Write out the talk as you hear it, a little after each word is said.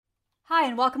Hi,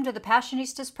 and welcome to the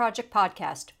Passionistas Project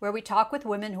podcast, where we talk with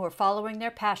women who are following their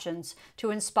passions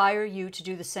to inspire you to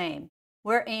do the same.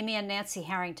 We're Amy and Nancy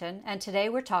Harrington, and today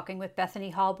we're talking with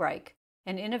Bethany Halbreich,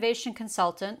 an innovation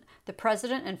consultant, the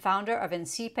president and founder of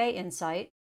Incipe Insight,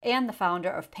 and the founder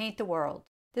of Paint the World.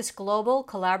 This global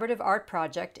collaborative art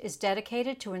project is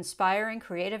dedicated to inspiring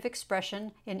creative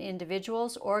expression in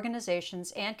individuals,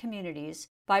 organizations, and communities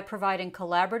by providing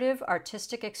collaborative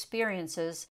artistic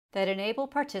experiences that enable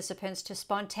participants to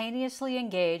spontaneously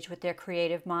engage with their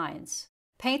creative minds.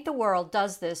 Paint the World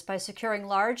does this by securing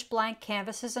large blank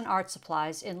canvases and art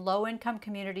supplies in low-income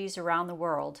communities around the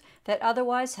world that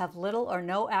otherwise have little or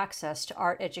no access to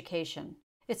art education.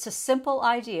 It's a simple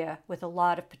idea with a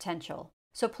lot of potential.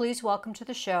 So please welcome to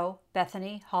the show,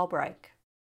 Bethany Halbreich.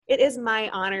 It is my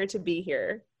honor to be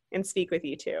here and speak with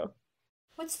you two.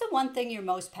 What's the one thing you're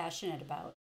most passionate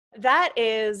about? That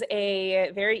is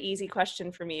a very easy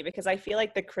question for me because I feel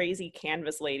like the crazy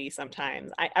canvas lady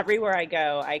sometimes. Everywhere I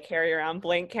go, I carry around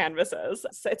blank canvases.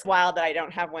 So it's wild that I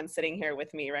don't have one sitting here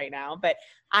with me right now, but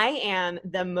I am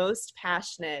the most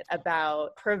passionate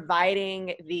about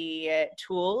providing the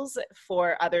tools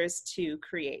for others to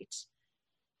create.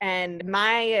 And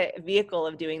my vehicle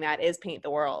of doing that is Paint the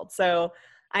World. So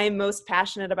I'm most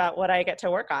passionate about what I get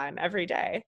to work on every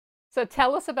day. So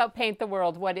tell us about Paint the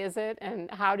World. What is it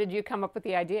and how did you come up with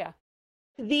the idea?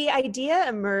 The idea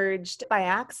emerged by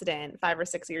accident 5 or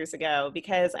 6 years ago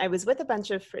because I was with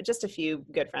just a few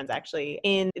good friends actually,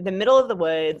 in the middle of the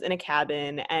woods in a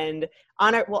cabin. And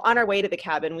on our way to the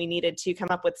cabin, we needed to come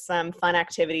up with some fun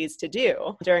activities to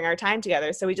do during our time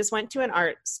together. So we just went to an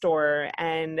art store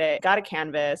and got a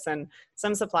canvas and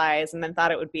some supplies, and then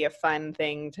thought it would be a fun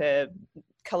thing to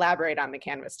collaborate on the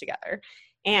canvas together.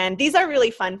 And these are really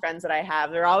fun friends that I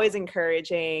have. They're always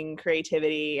encouraging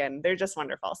creativity and they're just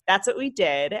wonderful. That's what we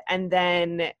did. And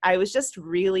then I was just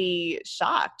really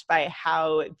shocked by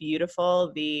how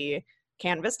beautiful the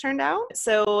canvas turned out.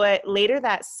 So later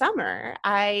that summer,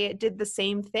 I did the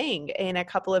same thing in a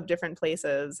couple of different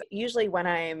places. Usually when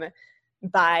I'm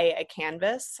by a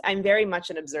canvas, I'm very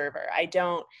much an observer. I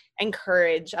don't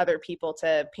encourage other people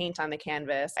to paint on the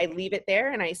canvas. I leave it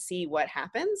there and I see what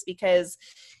happens because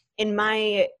in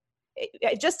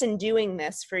doing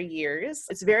this for years,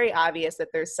 it's very obvious that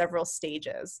there's several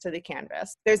stages to the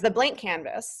canvas. There's the blank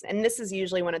canvas, and this is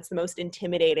usually when it's the most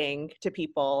intimidating to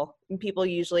people. And people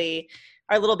usually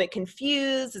are a little bit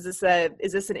confused. Is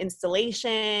this an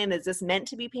installation? Is this meant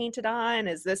to be painted on?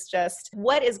 Is this just,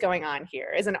 what is going on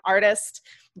here? Is an artist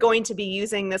going to be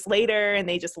using this later and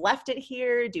they just left it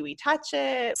here? Do we touch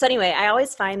it? So anyway, I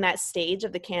always find that stage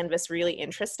of the canvas really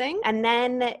interesting. And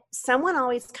then someone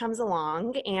always comes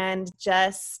along and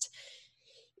just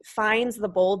finds the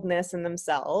boldness in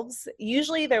themselves.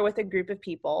 Usually they're with a group of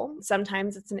people.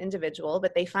 Sometimes it's an individual,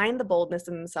 but they find the boldness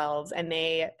in themselves and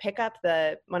they pick up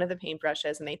one of the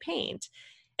paintbrushes and they paint.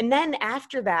 And then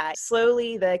after that,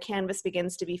 slowly the canvas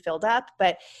begins to be filled up,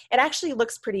 but it actually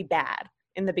looks pretty bad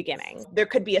in the beginning. There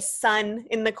could be a sun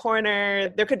in the corner.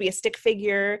 There could be a stick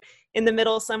figure in the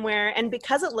middle somewhere. And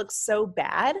because it looks so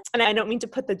bad, and I don't mean to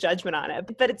put the judgment on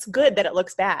it, but it's good that it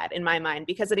looks bad in my mind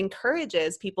because it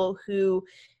encourages people who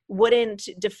wouldn't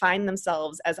define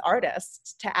themselves as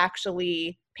artists to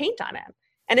actually paint on it.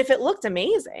 And if it looked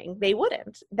amazing, they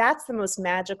wouldn't. That's the most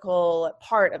magical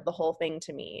part of the whole thing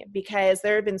to me, because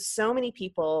there have been so many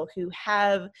people who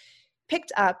have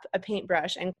picked up a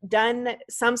paintbrush and done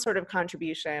some sort of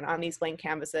contribution on these blank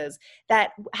canvases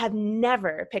that have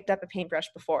never picked up a paintbrush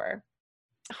before.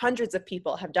 Hundreds of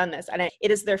people have done this, and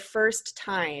it is their first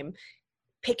time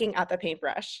picking up a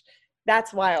paintbrush.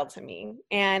 That's wild to me.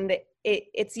 And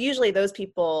it's usually those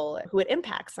people who it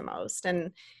impacts the most. And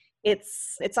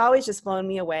it's always just blown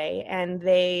me away. And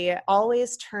they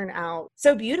always turn out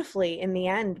so beautifully in the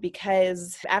end,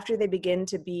 because after they begin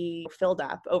to be filled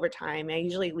up over time, I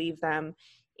usually leave them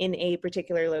in a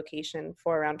particular location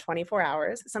for around 24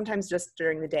 hours, sometimes just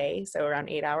during the day, so around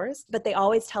 8 hours. But they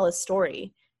always tell a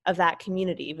story of that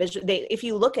community. If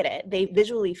you look at it, they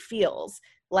visually feels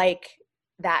like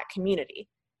that community.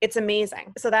 It's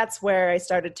amazing. So that's where I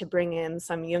started to bring in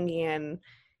some Jungian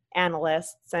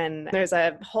analysts, and there's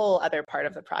a whole other part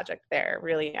of the project there,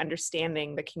 really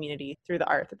understanding the community through the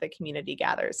art that the community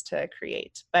gathers to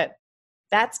create. But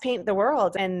that's Paint the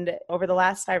World. And over the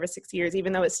last 5 or 6 years,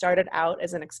 even though it started out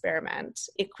as an experiment,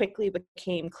 it quickly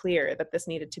became clear that this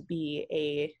needed to be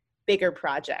a bigger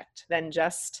project than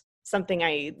just something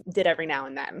I did every now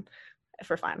and then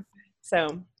for fun.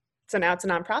 So now it's a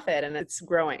nonprofit and it's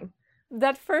growing.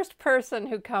 That first person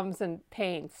who comes and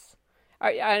paints,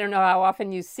 I don't know how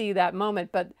often you see that moment,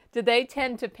 but do they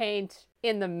tend to paint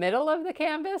in the middle of the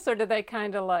canvas, or do they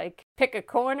kind of like pick a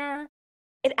corner?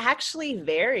 It actually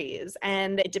varies,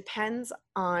 and it depends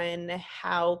on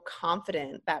how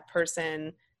confident that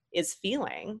person is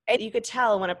feeling. And you could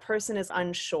tell when a person is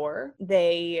unsure,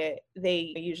 they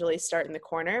usually start in the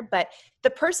corner, but the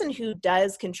person who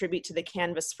does contribute to the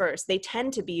canvas first, they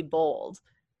tend to be bold.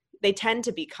 They tend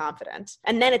to be confident.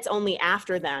 And then it's only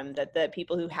after them that the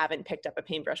people who haven't picked up a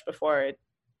paintbrush before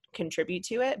contribute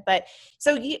to it. But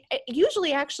so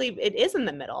usually actually it is in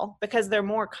the middle because they're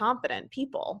more confident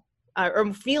people.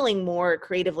 Or feeling more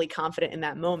creatively confident in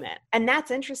that moment. And that's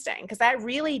interesting because that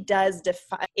really does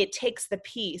define, it takes the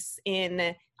piece on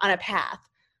a path.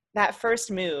 That first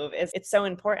move it's so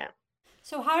important.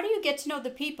 So how do you get to know the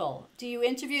people? Do you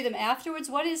interview them afterwards?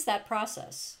 What is that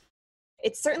process?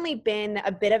 It's certainly been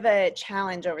a bit of a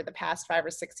challenge over the past 5 or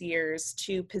 6 years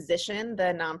to position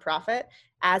the nonprofit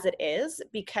as it is,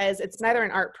 because it's neither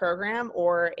an art program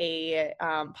or a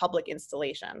public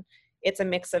installation. It's a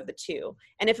mix of the two.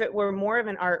 And if it were more of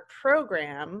an art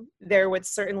program, there would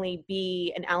certainly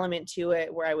be an element to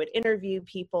it where I would interview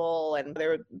people and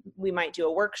we might do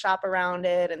a workshop around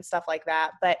it and stuff like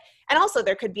that. And also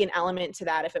there could be an element to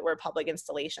that if it were a public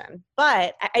installation.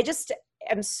 But I just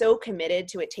am so committed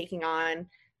to it taking on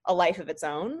a life of its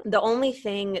own. The only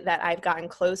thing that I've gotten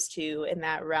close to in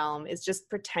that realm is just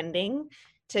pretending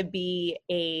to be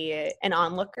an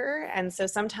onlooker. And so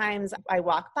sometimes I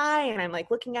walk by and I'm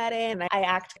like looking at it and I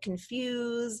act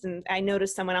confused and I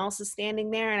notice someone else is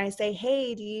standing there and I say,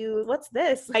 hey, what's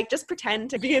this? Like just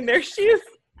pretend to be in their shoes.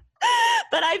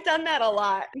 But I've done that a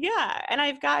lot. Yeah. And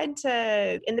I've gotten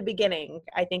to, in the beginning,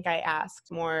 I think I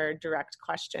asked more direct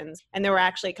questions. And there were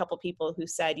actually a couple people who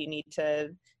said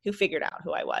who figured out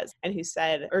who I was and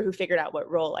who figured out what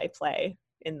role I play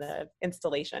in the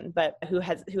installation, but who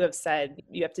have said,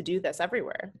 you have to do this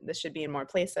everywhere. This should be in more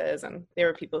places. And there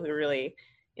were people who really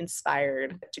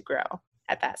inspired to grow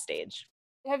at that stage.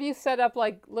 Have you set up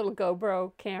like little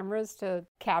GoPro cameras to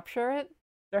capture it?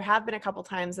 There have been a couple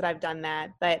times that I've done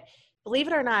that, but believe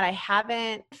it or not, I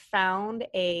haven't found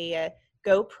a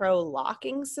GoPro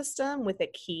locking system with a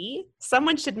key.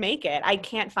 Someone should make it. I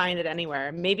can't find it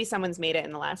anywhere. Maybe someone's made it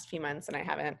in the last few months and I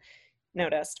haven't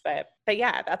noticed, but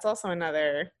yeah, that's also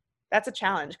that's a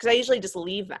challenge because I usually just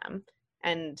leave them.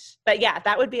 But yeah,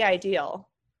 that would be ideal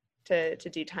to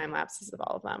do time lapses of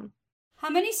all of them. How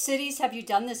many cities have you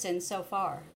done this in so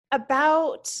far?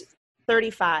 About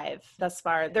 35 thus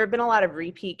far. There have been a lot of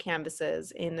repeat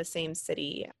canvases in the same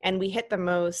city, and we hit the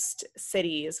most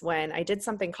cities when I did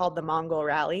something called the Mongol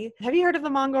Rally. Have you heard of the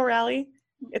Mongol Rally?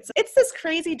 It's this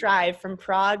crazy drive from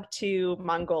Prague to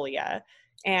Mongolia.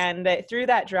 And through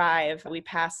that drive, we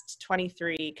passed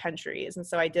 23 countries. And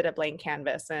so I did a blank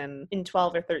canvas in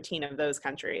 12 or 13 of those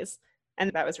countries.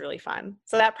 And that was really fun.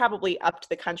 So that probably upped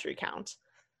the country count.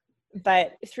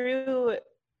 But through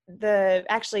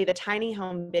the tiny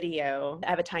home video,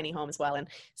 I have a tiny home as well. And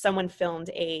someone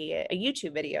filmed a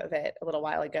YouTube video of it a little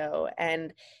while ago.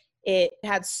 And it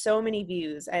had so many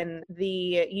views, and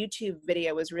the YouTube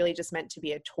video was really just meant to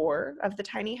be a tour of the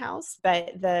tiny house.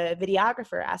 But the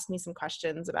videographer asked me some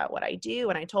questions about what I do,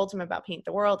 and I told him about Paint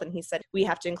the World, and he said, we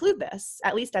have to include this,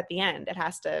 at least at the end. It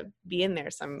has to be in there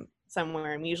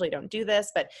somewhere, and we usually don't do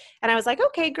this. And I was like,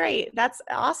 okay, great. That's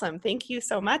awesome. Thank you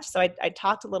so much. So I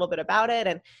talked a little bit about it,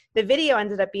 and the video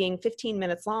ended up being 15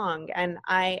 minutes long. And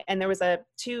there was a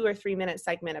 2 or 3 minute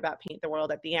segment about Paint the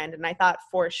World at the end. And I thought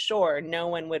for sure no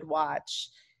one would watch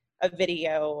a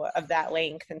video of that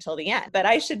length until the end. But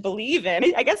I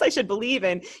guess I should believe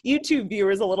in YouTube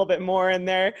viewers a little bit more and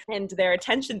their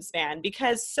attention span,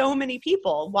 because so many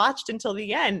people watched until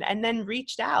the end and then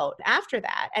reached out after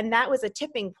that. And that was a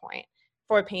tipping point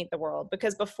for Paint the World,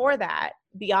 because before that,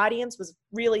 the audience was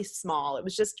really small. It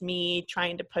was just me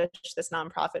trying to push this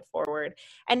nonprofit forward.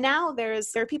 And now there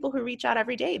are people who reach out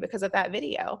every day because of that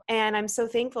video. And I'm so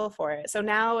thankful for it. So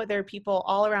now there are people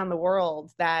all around the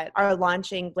world that are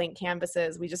launching blank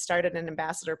canvases. We just started an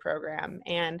ambassador program.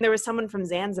 And there was someone from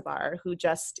Zanzibar who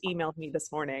just emailed me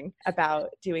this morning about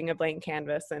doing a blank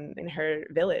canvas in her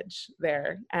village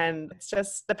there. And it's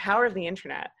just the power of the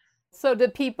internet. So do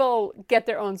people get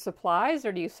their own supplies,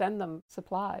 or do you send them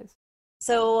supplies?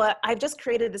 So I've just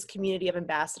created this community of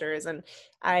ambassadors, and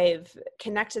I've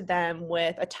connected them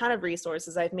with a ton of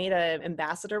resources. I've made an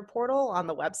ambassador portal on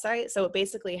the website. So it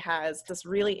basically has this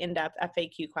really in-depth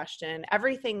FAQ question,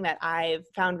 everything that I've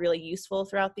found really useful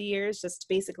throughout the years, just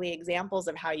basically examples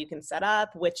of how you can set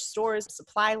up, which stores,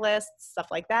 supply lists, stuff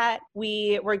like that.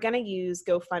 We're going to use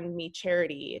GoFundMe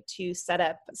charity to set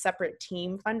up separate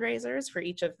team fundraisers for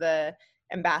each of the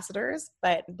ambassadors,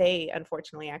 but they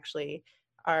unfortunately actually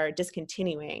are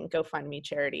discontinuing GoFundMe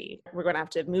charity. We're going to have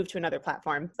to move to another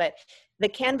platform, but the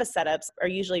Canvas setups are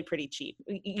usually pretty cheap.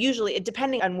 Usually,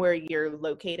 depending on where you're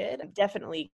located,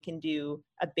 definitely can do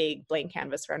a big blank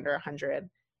canvas for under $100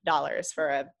 for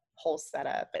a whole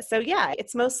setup. So yeah,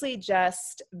 it's mostly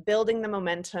just building the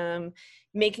momentum,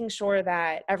 making sure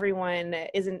that everyone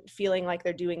isn't feeling like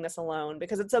they're doing this alone,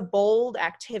 because it's a bold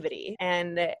activity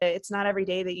and it's not every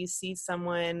day that you see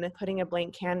someone putting a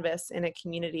blank canvas in a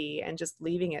community and just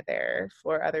leaving it there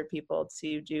for other people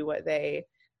to do what they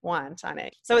want on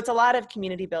it. So it's a lot of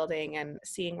community building and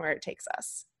seeing where it takes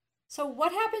us. So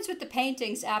what happens with the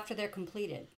paintings after they're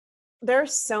completed? There are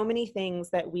so many things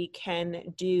that we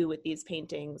can do with these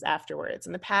paintings afterwards.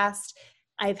 In the past,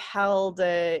 I've held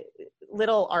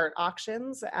little art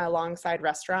auctions alongside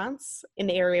restaurants in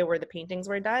the area where the paintings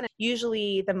were done.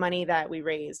 Usually the money that we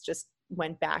raised just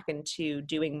went back into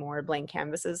doing more blank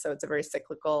canvases. So it's a very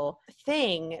cyclical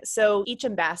thing. So each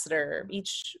ambassador,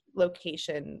 each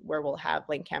location where we'll have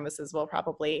blank canvases will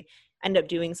probably end up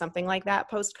doing something like that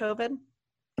post-COVID.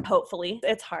 Hopefully.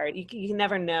 It's hard. You can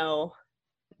never know.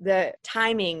 The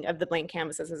timing of the blank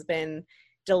canvases has been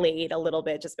delayed a little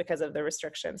bit just because of the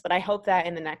restrictions. But I hope that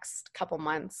in the next couple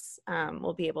months,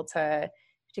 we'll be able to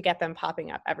get them popping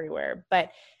up everywhere.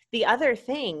 But the other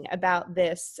thing about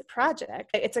this project,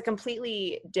 it's a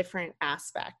completely different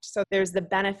aspect. So there's the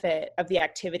benefit of the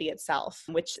activity itself,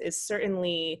 which is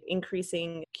certainly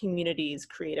increasing communities'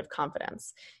 creative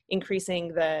confidence, increasing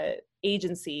the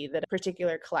agency that a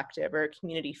particular collective or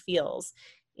community feels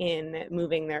in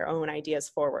moving their own ideas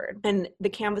forward. And the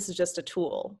canvas is just a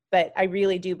tool, but I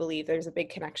really do believe there's a big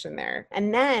connection there.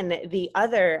 And then the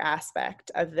other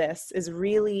aspect of this is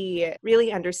really,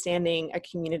 really understanding a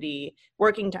community,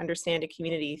 working to understand a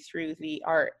community through the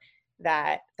art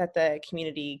that the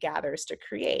community gathers to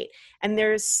create. And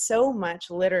there's so much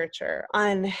literature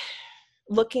on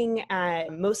looking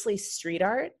at mostly street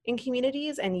art in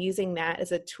communities and using that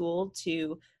as a tool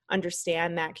to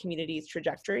understand that community's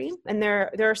trajectory. And there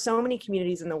are so many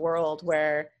communities in the world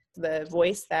where the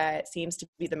voice that seems to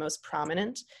be the most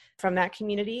prominent from that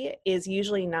community is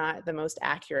usually not the most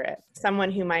accurate.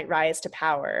 Someone who might rise to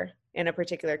power in a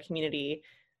particular community,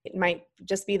 it might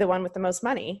just be the one with the most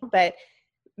money, but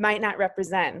might not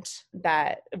represent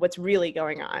that what's really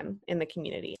going on in the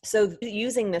community. So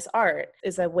using this art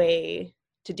is a way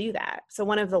to do that. So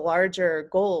one of the larger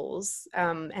goals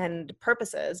and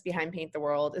purposes behind Paint the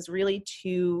World is really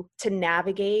to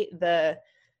navigate the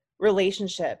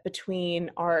relationship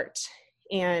between art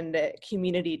and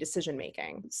community decision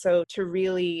making. So to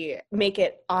really make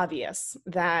it obvious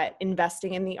that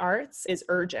investing in the arts is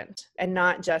urgent and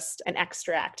not just an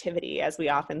extra activity as we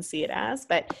often see it as,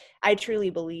 but I truly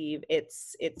believe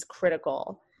it's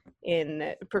critical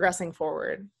in progressing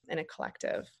forward in a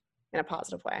collective, in a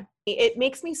positive way. It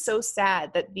makes me so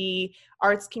sad that the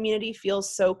arts community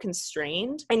feels so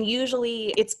constrained. And usually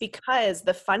it's because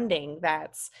the funding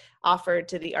that's offered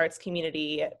to the arts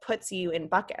community puts you in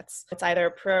buckets. It's either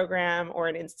a program or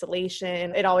an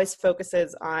installation. It always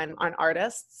focuses on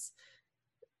artists,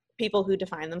 people who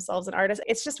define themselves as artists.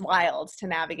 It's just wild to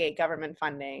navigate government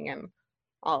funding and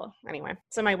all. Anyway,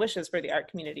 so my wish is for the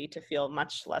art community to feel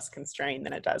much less constrained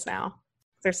than it does now.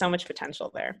 There's so much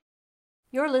potential there.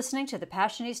 You're listening to the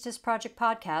Passionistas Project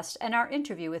podcast and our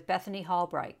interview with Bethany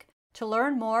Halbreich. To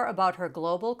learn more about her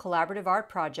global collaborative art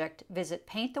project, visit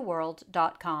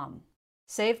painttheworld.com.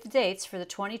 Save the dates for the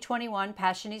 2021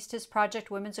 Passionistas Project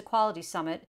Women's Equality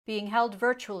Summit being held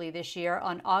virtually this year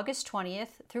on August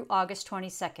 20th through August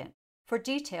 22nd. For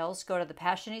details, go to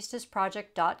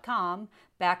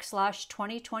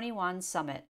thepassionistasproject.com/2021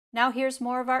 Summit. Now here's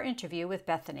more of our interview with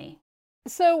Bethany.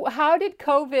 So how did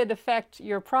COVID affect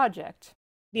your project?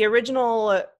 The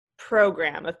original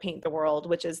program of Paint the World,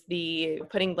 which is the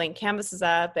putting blank canvases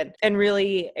up and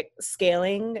really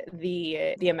scaling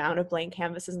the amount of blank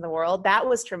canvases in the world, that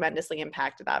was tremendously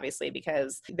impacted, obviously,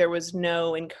 because there was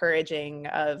no encouraging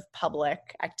of public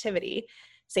activity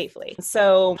safely.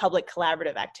 So public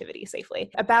collaborative activity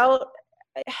safely.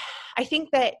 I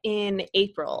think that in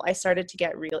April, I started to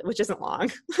get which isn't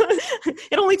long.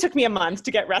 It only took me a month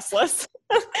to get restless.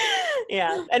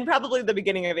 Yeah. And probably the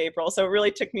beginning of April. So it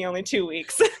really took me only 2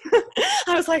 weeks.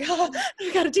 I was like, oh,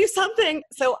 I got to do something.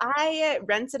 So I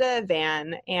rented a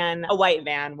van, and a white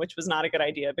van, which was not a good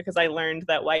idea because I learned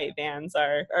that white vans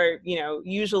are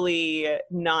usually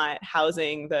not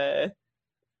housing the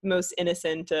most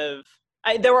innocent of.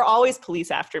 There were always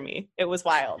police after me. It was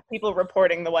wild. People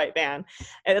reporting the white van.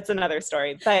 It's another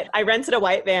story. But I rented a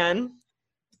white van,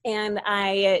 and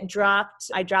I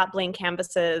dropped blank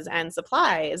canvases and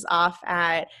supplies off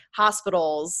at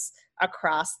hospitals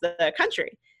across the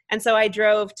country. And so I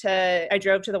drove to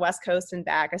the West Coast and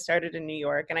back. I started in New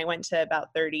York and I went to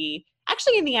about 30.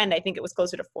 Actually, in the end, I think it was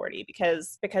closer to 40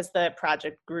 because the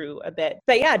project grew a bit.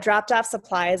 But yeah, dropped off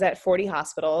supplies at 40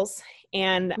 hospitals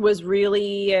and was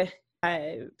really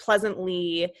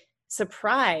pleasantly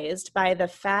surprised by the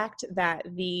fact that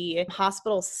the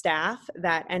hospital staff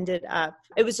that ended up,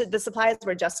 the supplies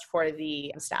were just for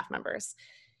the staff members,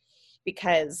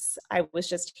 because I was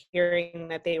just hearing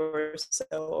that they were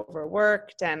so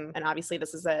overworked. And obviously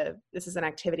this is an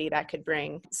activity that could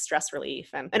bring stress relief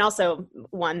and also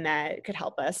one that could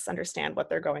help us understand what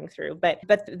they're going through. But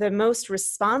the most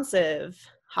responsive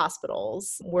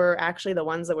hospitals were actually the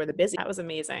ones that were the busiest. That was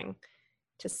amazing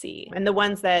to see. And the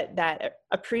ones that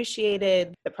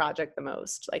appreciated the project the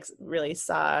most, like really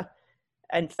saw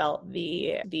and felt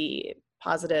the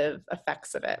positive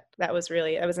effects of it. That was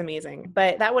amazing.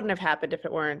 But that wouldn't have happened if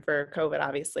it weren't for COVID,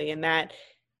 obviously. And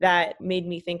that made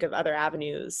me think of other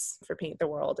avenues for Paint the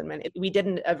World. And we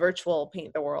did a virtual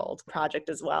Paint the World project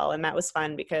as well. And that was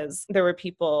fun because there were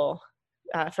people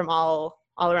from all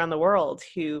around the world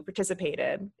who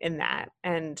participated in that.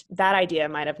 And that idea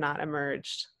might have not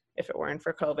emerged if it weren't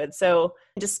for COVID. So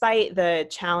despite the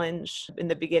challenge in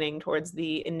the beginning towards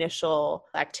the initial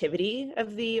activity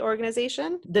of the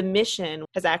organization, the mission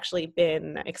has actually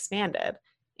been expanded.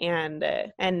 And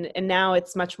now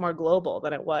it's much more global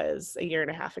than it was a year and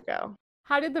a half ago.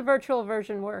 How did the virtual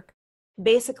version work?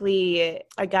 Basically,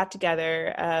 I got together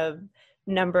a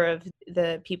number of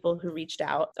the people who reached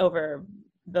out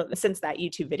since that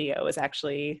YouTube video was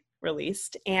actually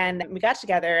released. And we got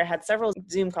together, had several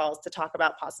Zoom calls to talk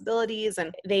about possibilities.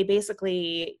 And they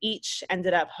basically each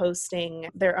ended up hosting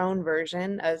their own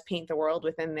version of Paint the World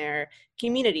within their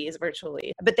communities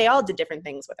virtually. But they all did different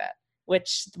things with it,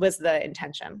 which was the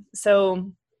intention.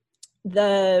 So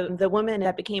the woman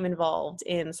that became involved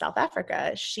in South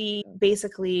Africa, she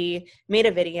basically made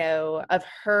a video of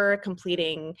her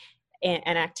completing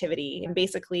an activity. And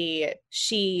basically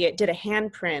she did a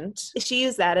handprint. She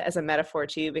used that as a metaphor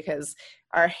too, because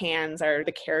our hands are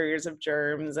the carriers of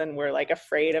germs and we're like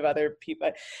afraid of other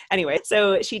people. Anyway,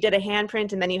 so she did a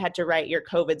handprint and then you had to write your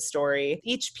COVID story.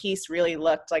 Each piece really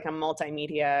looked like a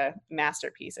multimedia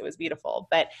masterpiece. It was beautiful.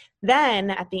 But then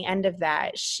at the end of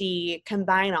that, she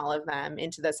combined all of them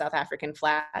into the South African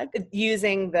flag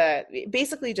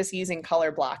basically just using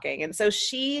color blocking. And so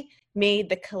she made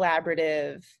the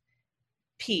collaborative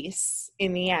piece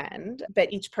in the end,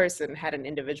 but each person had an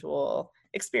individual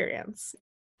experience.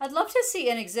 I'd love to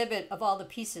see an exhibit of all the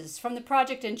pieces from the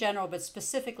project in general, but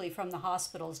specifically from the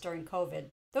hospitals during COVID.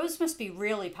 Those must be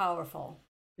really powerful.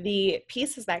 The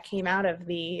pieces that came out of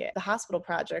the hospital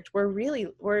project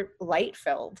were light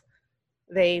filled.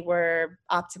 They were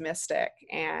optimistic,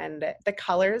 and the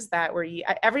colors that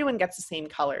everyone gets the same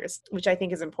colors, which I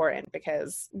think is important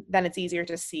because then it's easier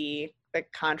to see the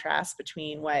contrast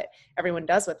between what everyone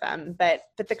does with them. But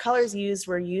the colors used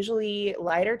were usually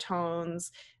lighter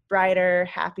tones, brighter,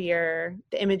 happier.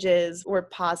 The images were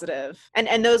positive.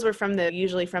 And those were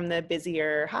usually from the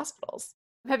busier hospitals.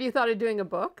 Have you thought of doing a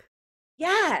book?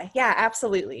 Yeah,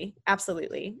 absolutely.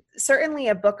 Absolutely. Certainly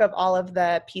a book of all of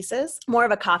the pieces, more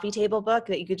of a coffee table book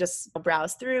that you could just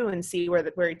browse through and see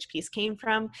where each piece came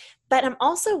from. But I'm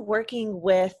also working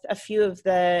with a few of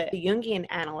the Jungian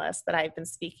analysts that I've been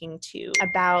speaking to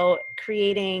about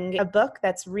creating a book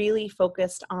that's really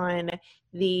focused on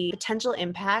the potential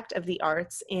impact of the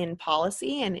arts in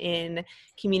policy and in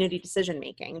community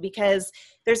decision-making, because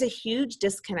there's a huge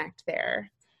disconnect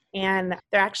there. And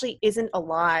there actually isn't a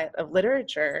lot of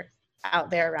literature out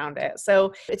there around it.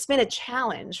 So it's been a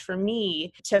challenge for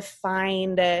me to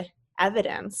find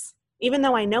evidence, even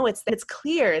though I know it's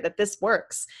clear that this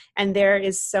works. And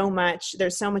there's so much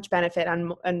benefit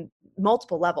on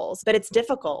multiple levels, but it's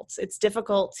difficult. It's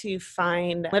difficult to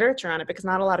find literature on it because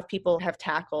not a lot of people have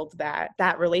tackled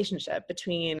that relationship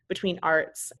between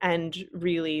arts and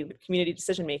really community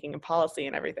decision-making and policy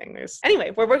and everything.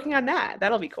 Anyway, we're working on that.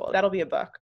 That'll be cool. That'll be a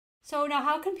book. So now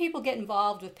how can people get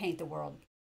involved with Paint the World?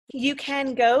 You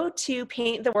can go to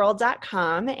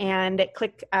painttheworld.com and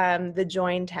click the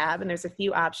join tab, and there's a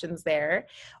few options there.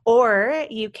 Or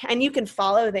you can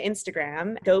follow the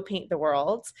Instagram, Go Paint the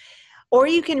World. Or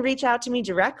you can reach out to me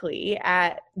directly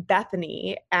at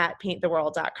Bethany at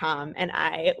painttheworld.com. And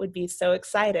I would be so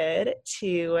excited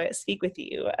to speak with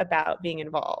you about being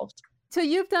involved. So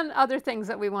you've done other things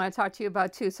that we want to talk to you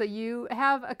about too. So you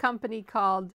have a company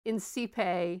called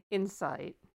Incipe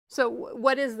Insight. So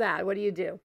what is that? What do you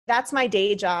do? That's my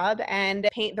day job, and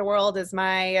Paint the World is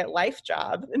my life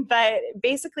job. But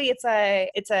basically it's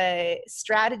a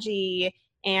strategy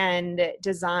and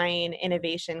design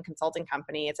innovation consulting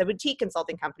company. It's a boutique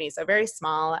consulting company, so very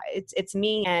small. It's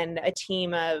me and a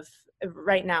team of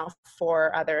right now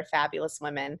 4 other fabulous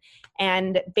women.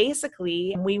 And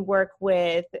basically we work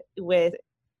with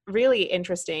really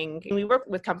interesting. We work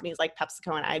with companies like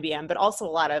PepsiCo and IBM, but also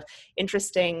a lot of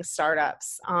interesting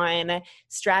startups on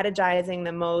strategizing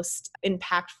the most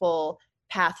impactful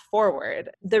path forward.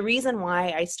 The reason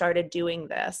why I started doing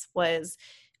this was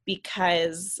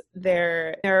because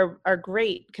there are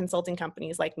great consulting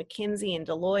companies like McKinsey and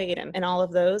Deloitte and all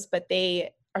of those, but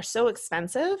they are so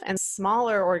expensive, and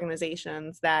smaller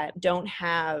organizations that don't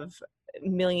have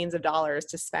millions of dollars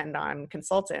to spend on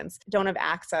consultants don't have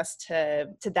access to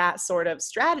that sort of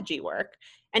strategy work.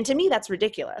 And to me, that's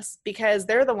ridiculous, because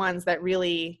they're the ones that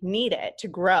really need it to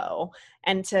grow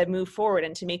and to move forward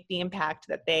and to make the impact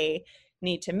that they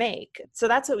need to make. So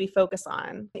that's what we focus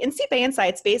on. InSipe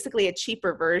Insight's basically a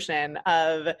cheaper version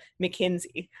of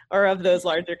McKinsey or of those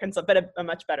larger but a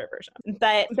much better version.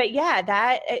 But yeah,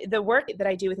 that the work that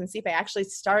I do with InSipe actually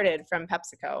started from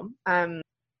PepsiCo,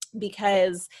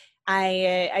 because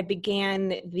I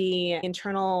began the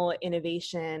internal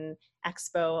innovation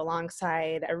expo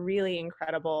alongside a really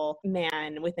incredible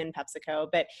man within PepsiCo,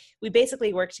 but we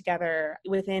basically work together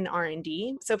within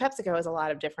R&D. So PepsiCo has a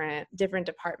lot of different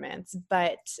departments,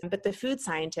 but the food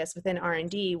scientists within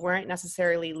R&D weren't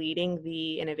necessarily leading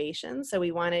the innovation. So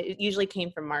it usually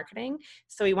came from marketing.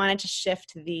 So we wanted to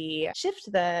shift the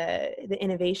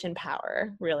innovation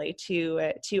power really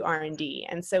to R&D.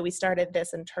 And so we started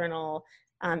this internal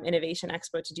innovation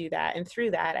expo to do that. And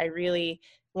through that, I really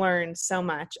learned so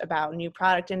much about new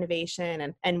product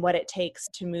innovation and what it takes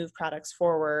to move products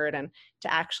forward and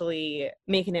to actually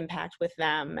make an impact with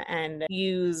them and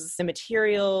use the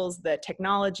materials, the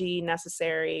technology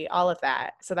necessary, all of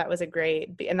that. So that was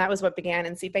and that was what began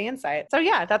InSipe Insight. So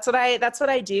yeah, that's what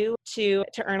I do to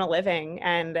earn a living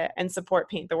and support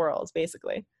Paint the World,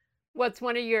 basically. What's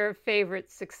one of your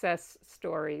favorite success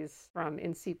stories from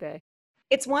InSipe?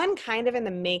 It's one kind of in the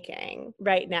making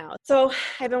right now. So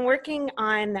I've been working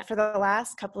for the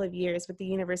last couple of years with the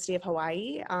University of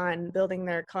Hawaii on building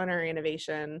their culinary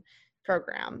innovation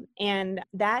program. And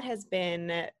that's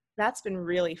been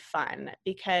really fun,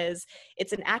 because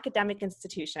it's an academic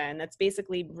institution that's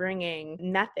basically bringing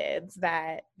methods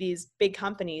that these big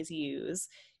companies use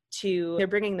they're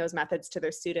bringing those methods to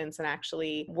their students and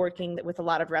actually working with a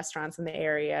lot of restaurants in the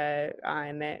area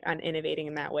on innovating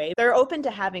in that way. They're open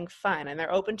to having fun and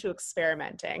they're open to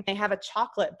experimenting. They have a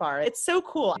chocolate bar. It's so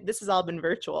cool. This has all been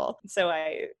virtual. So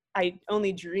I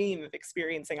only dream of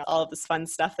experiencing all of this fun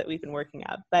stuff that we've been working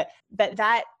up. But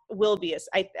that will be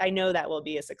I know that will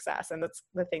be a success. And that's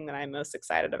the thing that I'm most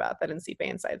excited about that InSipe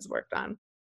Insights worked on.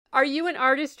 Are you an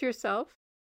artist yourself?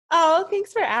 Oh,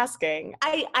 thanks for asking.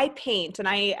 I paint, and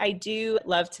I do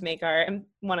love to make art. I'm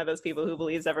one of those people who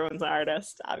believes everyone's an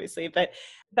artist, obviously. But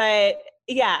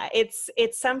yeah, it's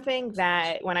something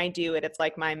that when I do it, it's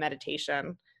like my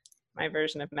meditation, my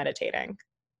version of meditating.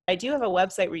 I do have a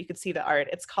website where you can see the art.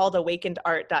 It's called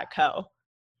awakenedart.co.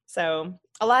 So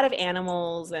a lot of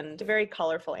animals and very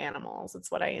colorful animals. It's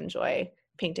what I enjoy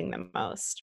painting the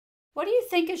most. What do you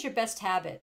think is your best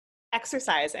habit?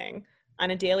 Exercising on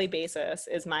a daily basis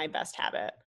is my best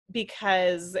habit,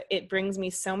 because it brings me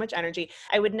so much energy.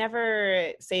 I would never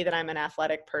say that I'm an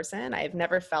athletic person. I've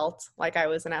never felt like I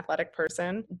was an athletic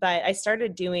person, but I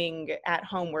started doing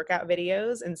at-home workout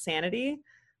videos, Insanity,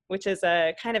 which is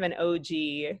a kind of an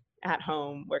OG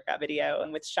at-home workout video,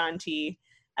 and with Shanti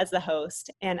as the host.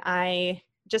 And I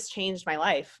just changed my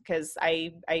life, because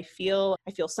I feel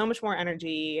so much more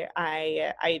energy.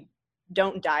 I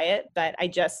don't diet, but I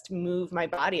just move my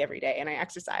body every day and I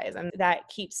exercise, and that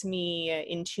keeps me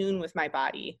in tune with my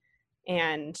body.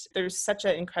 And there's such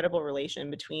an incredible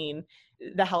relation between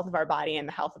the health of our body and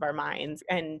the health of our minds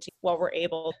and what we're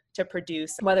able to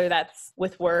produce, whether that's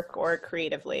with work or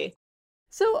creatively.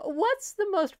 So what's the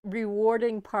most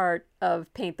rewarding part of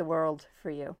Paint the World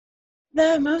for you?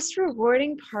 The most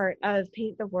rewarding part of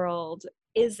Paint the World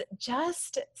is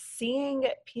just seeing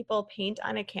people paint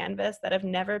on a canvas that have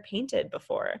never painted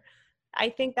before. I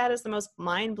think that is the most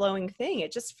mind-blowing thing.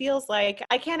 It just feels like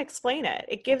I can't explain it.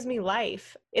 It gives me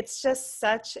life. It's just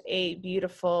such a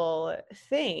beautiful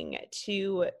thing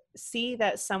to see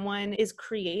that someone is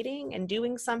creating and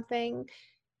doing something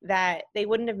that they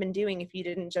wouldn't have been doing if you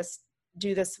didn't just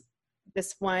do this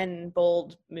one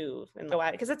bold move and go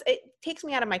at it. Because it takes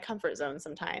me out of my comfort zone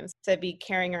sometimes to be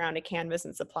carrying around a canvas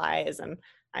and supplies. And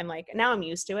I'm like, now I'm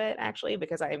used to it actually,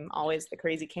 because I'm always the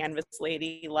crazy canvas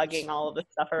lady lugging all of the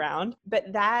stuff around.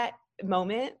 But that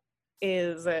moment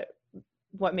is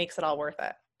what makes it all worth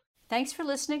it. Thanks for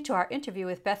listening to our interview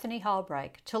with Bethany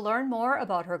Halbreich. To learn more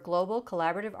about her global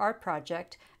collaborative art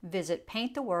project, visit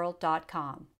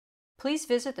painttheworld.com. Please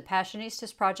visit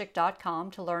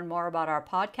thepassionistasproject.com to learn more about our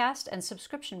podcast and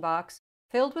subscription box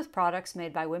filled with products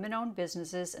made by women-owned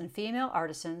businesses and female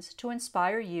artisans to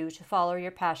inspire you to follow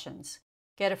your passions.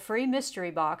 Get a free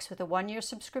mystery box with a 1-year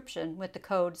subscription with the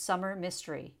code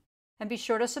SUMMERMYSTERY. And be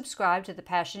sure to subscribe to the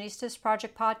Passionistas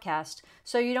Project podcast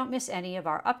so you don't miss any of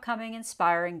our upcoming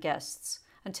inspiring guests.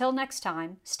 Until next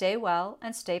time, stay well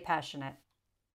and stay passionate.